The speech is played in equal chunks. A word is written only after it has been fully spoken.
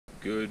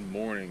Good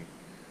morning.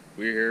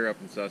 We're here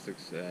up in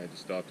Sussex. Just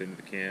stopped into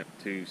the camp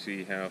to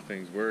see how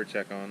things were,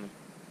 check on them.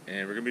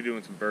 And we're going to be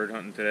doing some bird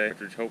hunting today.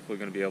 Partridge, hopefully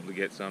going to be able to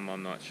get some,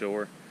 I'm not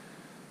sure.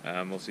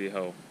 We'll see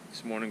how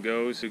this morning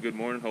goes. So good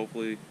morning.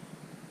 Hopefully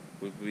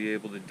we'll be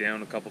able to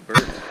down a couple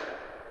birds.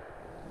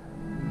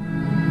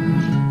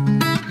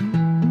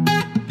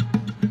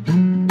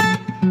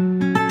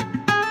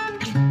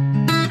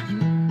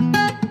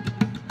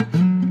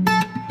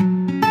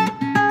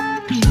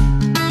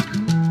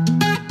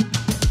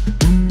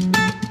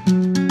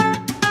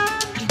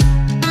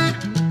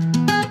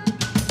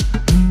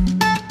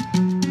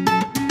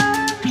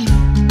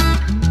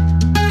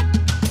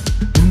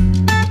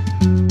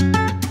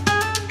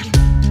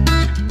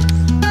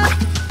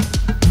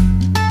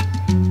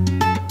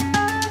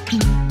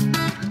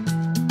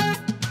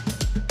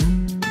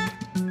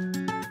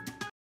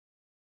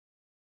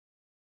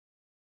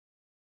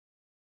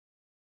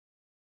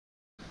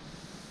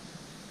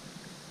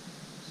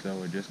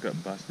 So I just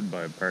got busted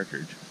by a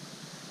partridge.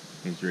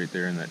 He's right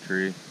there in that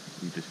tree.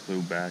 He just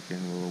flew back in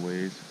a little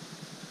ways.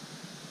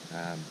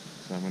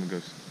 So I'm going to go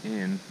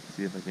in,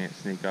 see if I can't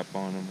sneak up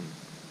on him and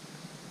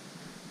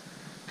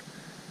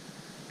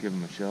give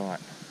him a shot.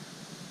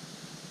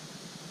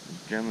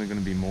 There's generally going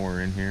to be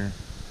more in here.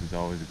 It's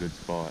always a good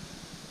spot.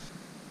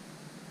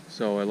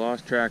 So I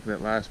lost track of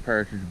that last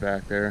partridge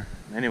back there.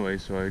 Anyway,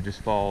 so I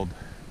just followed,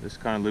 this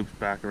kind of loops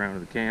back around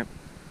to the camp.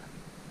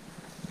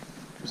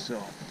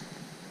 So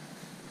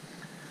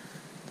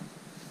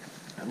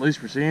at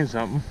least we're seeing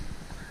something.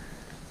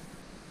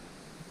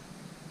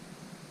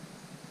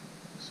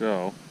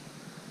 So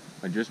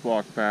I just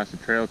walked past the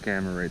trail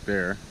camera right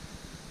there.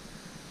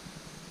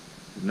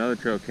 There's another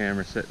trail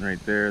camera sitting right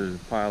there. There's a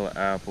pile of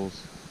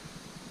apples.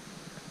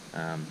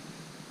 So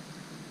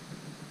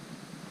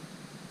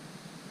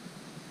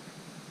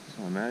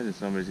I imagine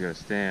somebody's got a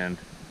stand.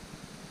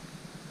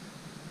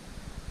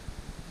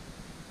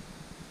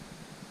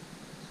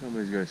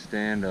 Somebody's got a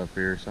stand up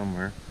here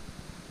somewhere.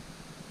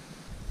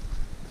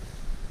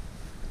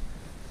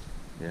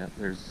 Yeah,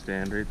 there's a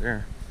stand right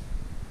there.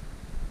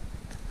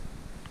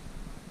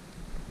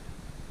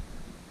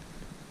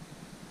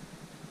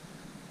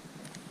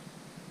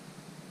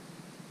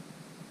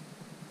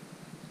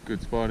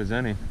 Good spot as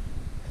any.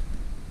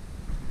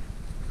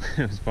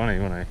 It was funny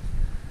when I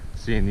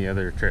seen the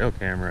other trail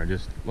camera, I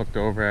just looked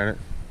over at it,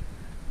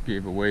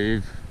 gave a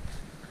wave,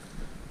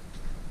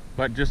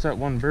 but just that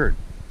one bird.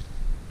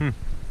 Might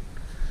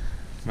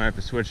have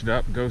to switch it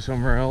up, go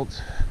somewhere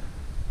else.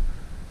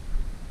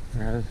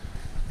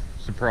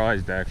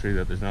 Surprised actually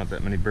that there's not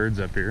that many birds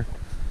up here.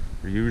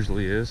 There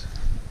usually is.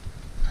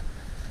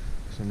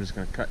 So I'm just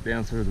going to cut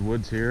down through the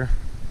woods here.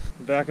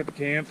 I'm back at the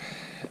camp,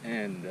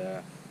 and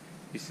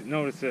you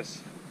notice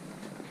this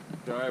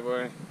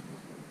driveway.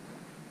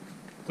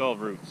 It's all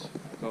roots.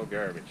 It's all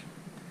garbage.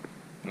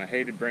 And I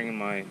hated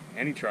bringing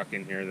any truck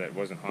in here that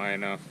wasn't high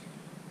enough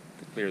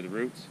to clear the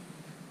roots.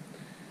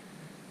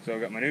 So I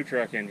got my new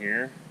truck in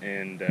here,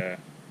 and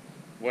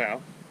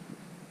well,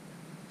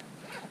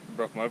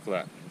 broke my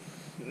flat.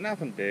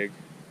 Nothing big.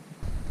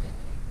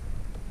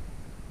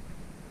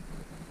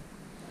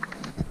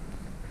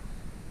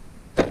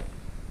 I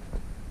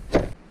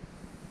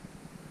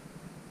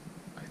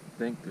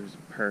think there's a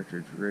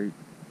partridge right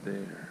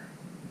there.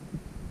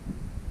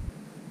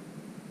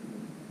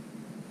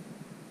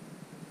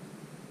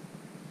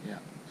 Yeah,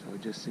 so I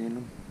just seen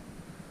him.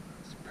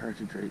 There's a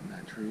partridge right in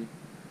that tree.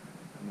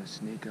 I'm gonna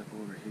sneak up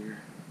over here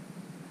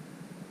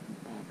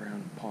and pop around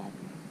and pop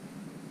him.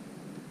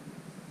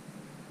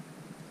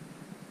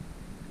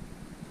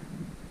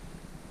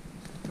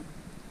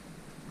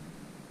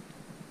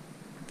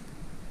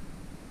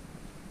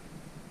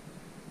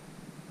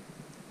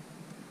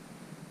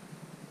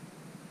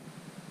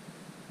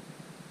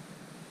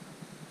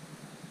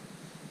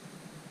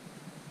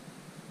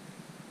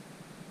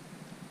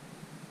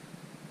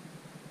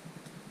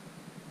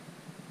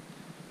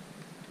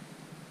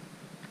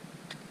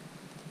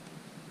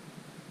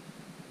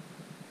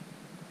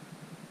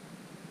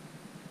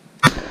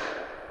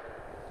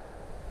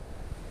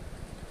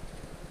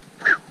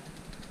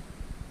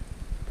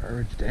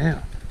 Partridge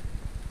down.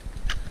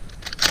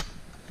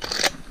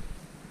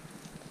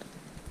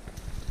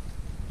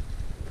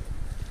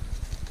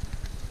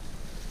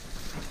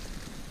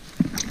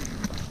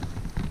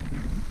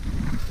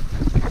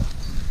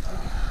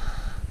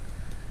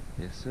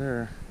 Yes,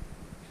 sir.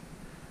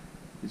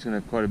 He's gonna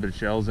have quite a bit of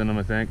shells in him,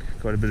 I think.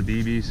 Quite a bit of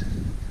BBs.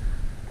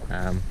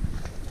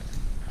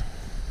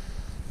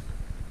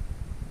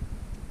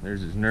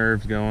 There's his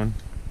nerves going.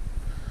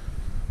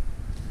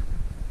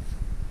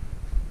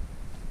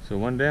 So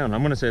one down.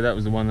 I'm gonna say that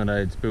was the one that I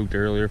had spooked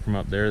earlier from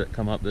up there that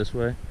come up this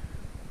way.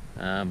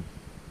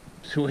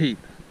 Sweet.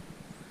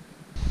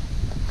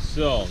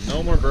 So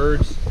no more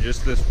birds,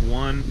 just this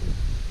one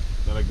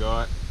that I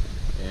got,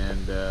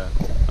 and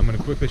I'm gonna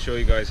quickly show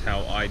you guys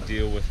how I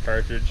deal with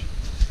partridge.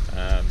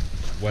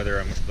 Whether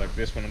I'm like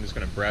this one, I'm just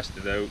gonna breast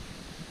it out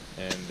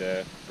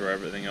and throw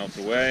everything else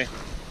away.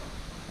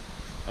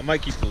 I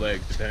might keep the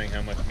legs depending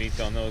how much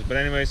meat's on those, but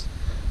anyways,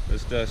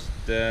 let's just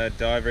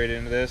dive right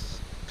into this.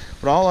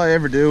 But all I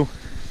ever do,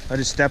 I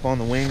just step on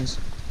the wings.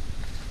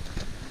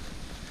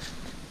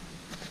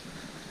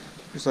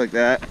 Just like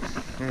that.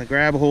 I'm gonna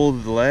grab a hold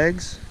of the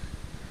legs.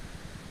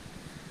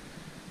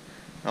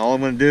 All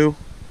I'm gonna do,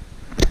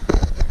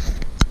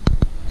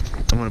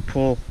 I'm gonna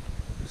pull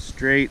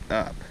straight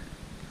up.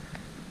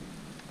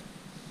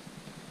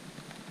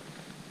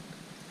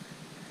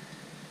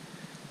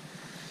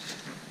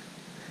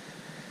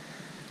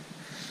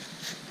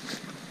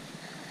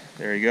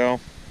 There you go.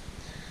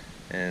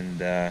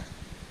 And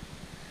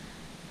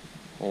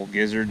whole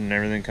gizzard and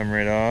everything come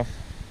right off.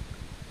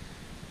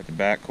 Got the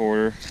back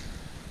quarter,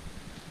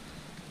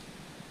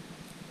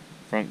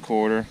 front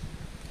quarter.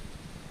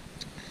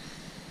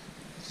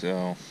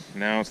 So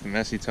now it's the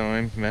messy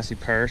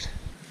part.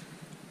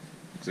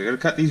 So I gotta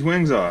cut these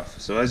wings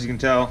off. So as you can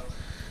tell,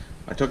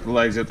 I took the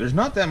legs out. There's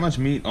not that much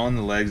meat on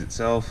the legs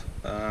itself.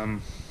 So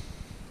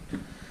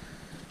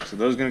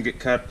those are gonna get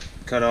cut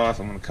off.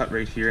 I'm gonna cut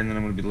right here, and then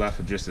I'm gonna be left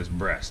with just this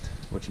breast,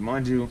 which,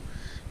 mind you,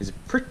 is a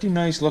pretty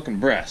nice looking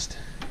breast.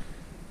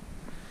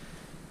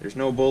 There's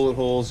no bullet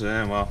holes,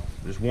 and well,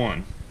 there's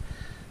one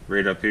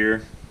right up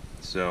here.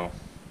 So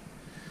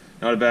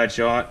not a bad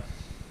shot.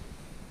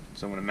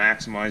 So I'm gonna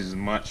maximize as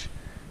much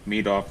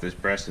meat off this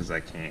breast as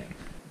I can.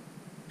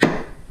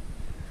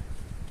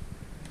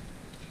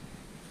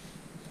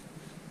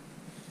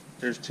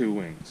 There's two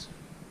wings.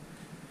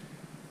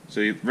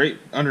 So right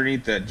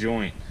underneath that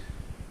joint,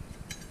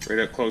 right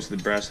up close to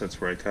the breast,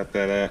 that's where I cut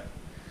that at.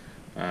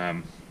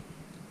 And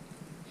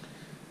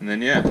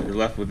then yeah, you're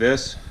left with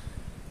this,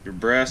 your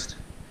breast.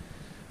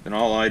 Then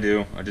all I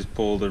do, I just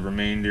pull the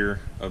remainder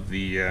of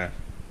the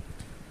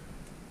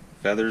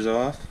feathers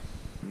off.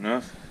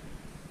 Enough.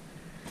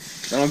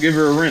 Then I'll give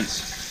her a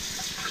rinse.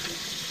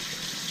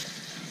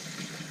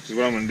 So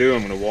what I'm going to do,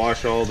 I'm going to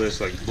wash all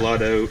this like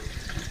blood out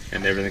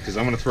and everything, because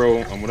I'm going to throw,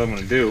 what I'm going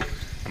to do,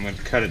 I'm going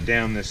to cut it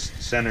down this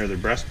center of the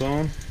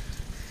breastbone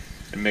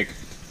and make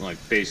like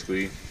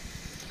basically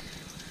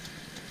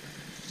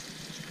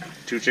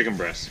 2 chicken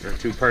breasts or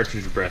 2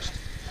 partridge breasts.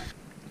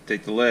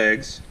 Take the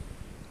legs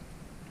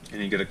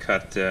and you got to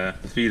cut the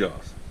feet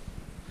off.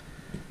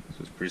 So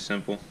it's pretty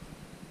simple.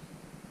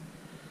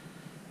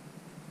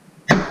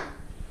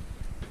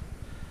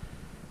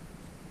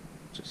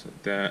 Just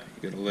like that.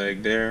 You got a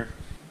leg there.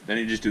 Then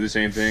you just do the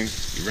same thing.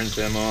 You rinse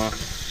them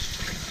off.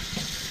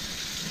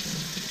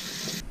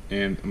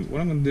 And what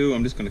I'm going to do,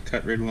 I'm just going to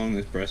cut right along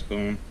this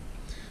breastbone.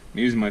 I'm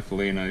using my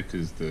fillet knife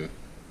because the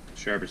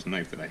sharpest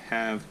knife that I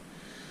have.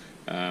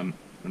 I'm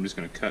just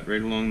going to cut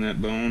right along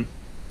that bone.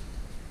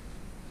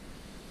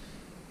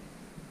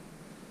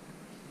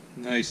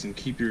 Nice, and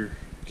keep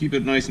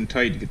it nice and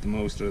tight to get the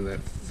most out of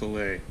that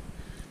fillet.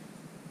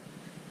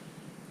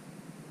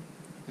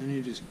 And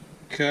you just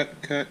cut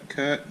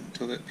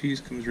until that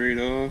piece comes right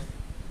off.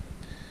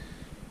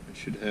 It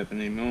should happen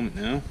any moment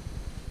now.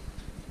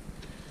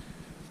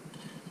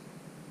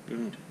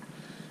 Boom.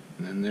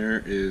 And then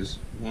there is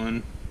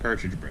 1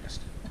 partridge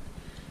breast.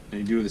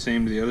 And you do the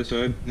same to the other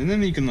side. And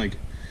then you can, like,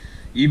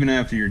 even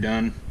after you're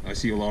done, I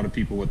see a lot of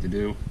people what they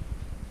do.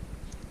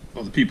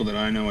 Well, the people that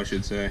I know, I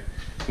should say.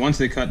 Once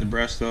they cut the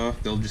breast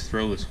off, they'll just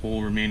throw this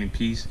whole remaining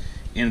piece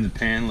into the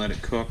pan, let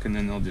it cook, and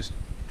then they'll just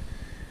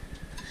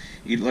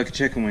eat it like a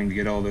chicken wing to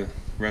get all the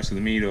rest of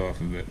the meat off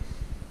of it.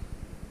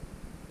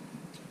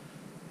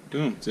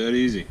 Boom, it's that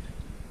easy.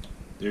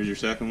 There's your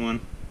second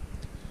one.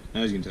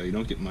 As you can tell, you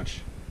don't get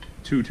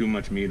too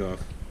much meat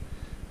off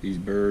these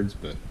birds,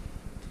 but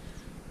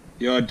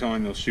the odd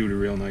time they'll shoot a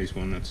real nice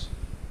one that's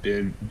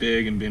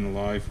big and been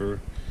alive for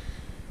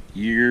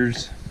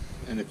years.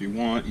 And if you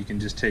want, you can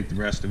just take the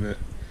rest of it.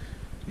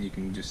 You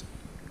can just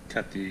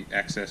cut the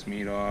excess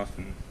meat off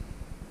and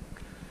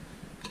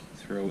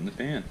throw it in the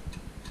pan.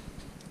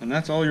 And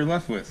that's all you're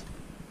left with.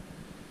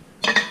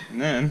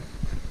 And then,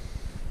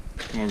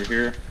 come over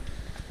here,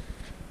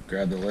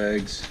 grab the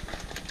legs.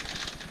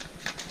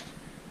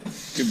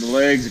 Give the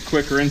legs a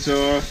quick rinse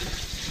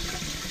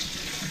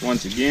off.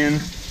 Once again.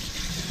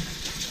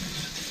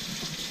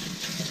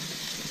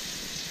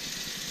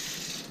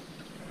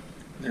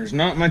 There's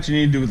not much you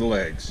need to do with the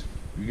legs.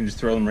 You can just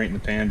throw them right in the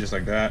pan just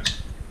like that.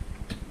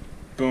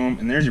 Boom,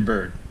 and there's your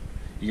bird.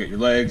 You got your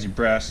legs, your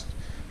breast,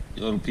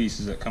 your little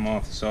pieces that come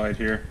off the side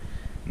here,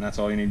 and that's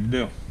all you need to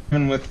do.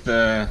 And with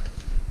the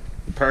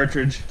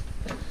partridge,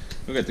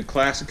 we got the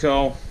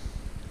classico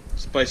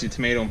spicy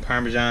tomato and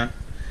parmesan,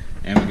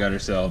 and we got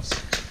ourselves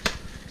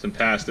some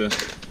pasta.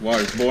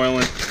 Water's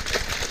boiling.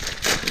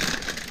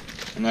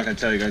 I'm not going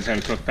to tell you guys how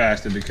to cook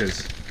pasta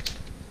because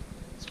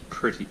it's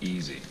pretty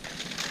easy.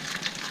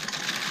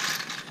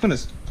 I'm going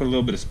to put a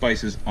little bit of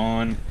spices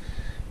on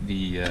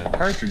the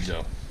partridge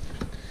though.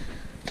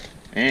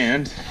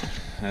 And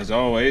as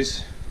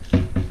always,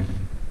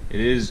 it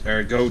is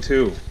our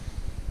go-to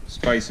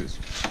spices.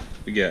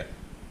 We get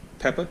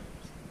pepper,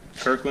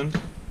 Kirkland,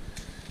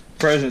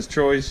 President's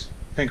Choice,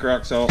 pink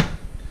rock salt,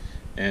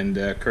 and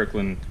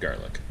Kirkland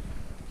garlic.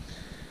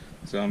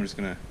 So I'm just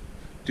gonna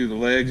do the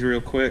legs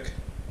real quick.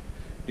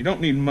 You don't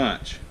need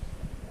much.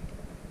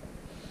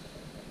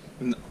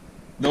 And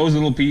those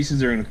little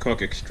pieces are going to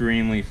cook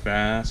extremely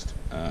fast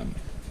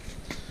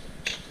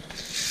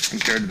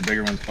compared to the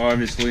bigger ones.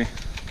 Obviously, a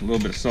little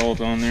bit of salt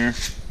on there.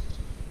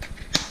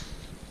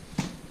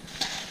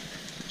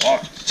 Oh,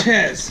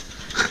 Chaz!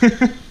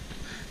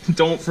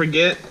 Don't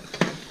forget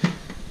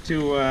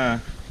to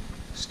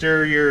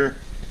stir your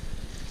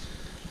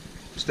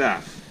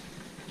stuff,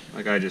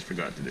 like I just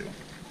forgot to do.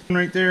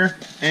 Right there,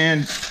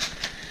 and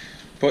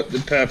put the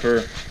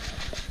pepper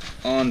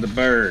on the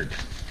bird.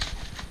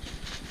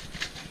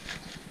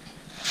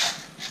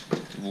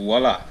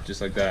 Voila,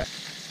 just like that.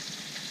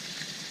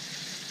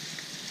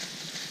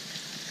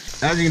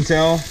 As you can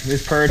tell,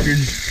 this partridge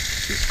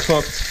is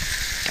cooked.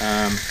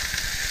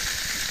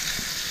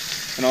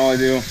 And all I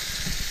do,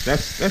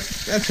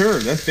 that's her.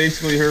 That's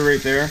basically her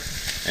right there.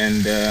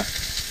 And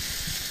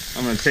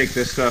I'm gonna take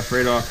this stuff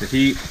right off the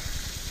heat.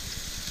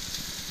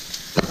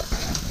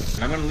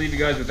 And I'm gonna leave you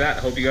guys with that.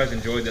 I hope you guys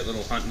enjoyed that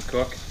little hunt and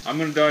cook. I'm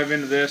gonna dive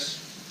into this,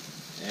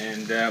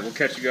 and we'll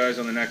catch you guys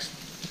on the next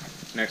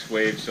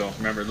wave. So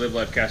remember, live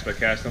life cast by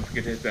cast. Don't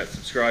forget to hit that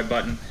subscribe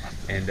button,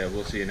 and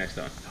we'll see you next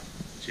time.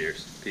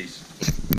 Cheers. Peace.